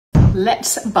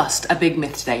Let's bust a big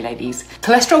myth today, ladies.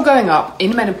 Cholesterol going up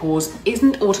in menopause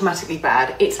isn't automatically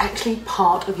bad. It's actually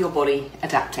part of your body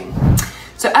adapting.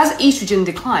 So as estrogen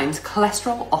declines,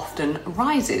 cholesterol often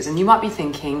rises. And you might be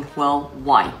thinking, well,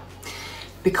 why?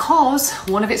 Because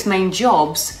one of its main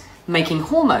jobs, making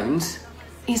hormones,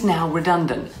 is now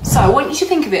redundant. So I want you to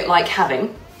think of it like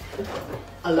having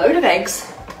a load of eggs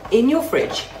in your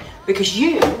fridge because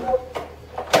you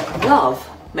love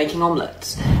making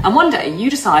omelettes. And one day you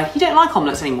decide you don't like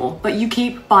omelettes anymore, but you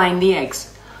keep buying the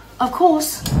eggs. Of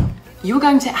course, you're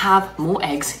going to have more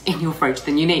eggs in your fridge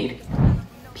than you need.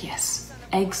 P.S.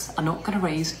 Eggs are not going to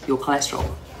raise your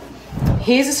cholesterol.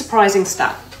 Here's a surprising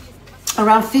stat.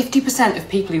 Around 50% of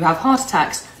people who have heart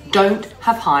attacks don't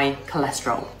have high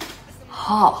cholesterol.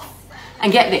 Half.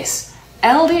 And get this,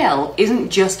 LDL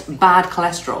isn't just bad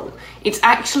cholesterol. It's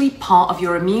actually part of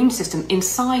your immune system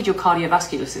inside your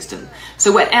cardiovascular system.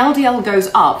 So when LDL goes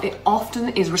up, it often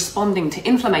is responding to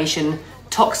inflammation,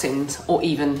 toxins, or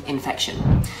even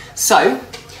infection. So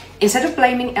instead of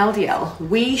blaming LDL,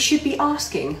 we should be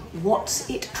asking, what's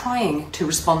it trying to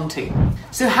respond to?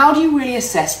 So how do you really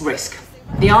assess risk?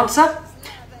 The answer?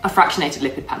 A fractionated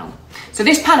lipid panel. So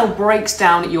this panel breaks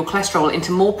down your cholesterol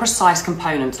into more precise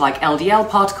components like LDL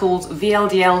particles,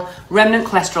 VLDL, remnant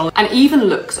cholesterol, and even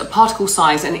looks at particle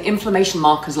size and inflammation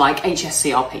markers like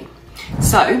hs-CRP.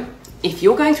 So if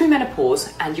you're going through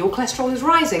menopause and your cholesterol is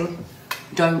rising,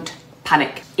 don't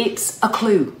panic. It's a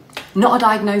clue, not a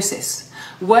diagnosis.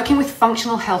 Working with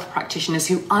functional health practitioners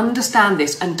who understand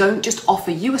this and don't just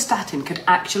offer you a statin could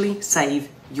actually save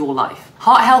your life.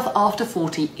 Heart health after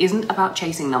 40 isn't about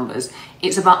chasing numbers.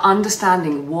 It's about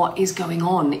understanding what is going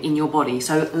on in your body.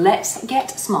 So let's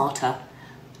get smarter,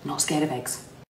 not scared of eggs.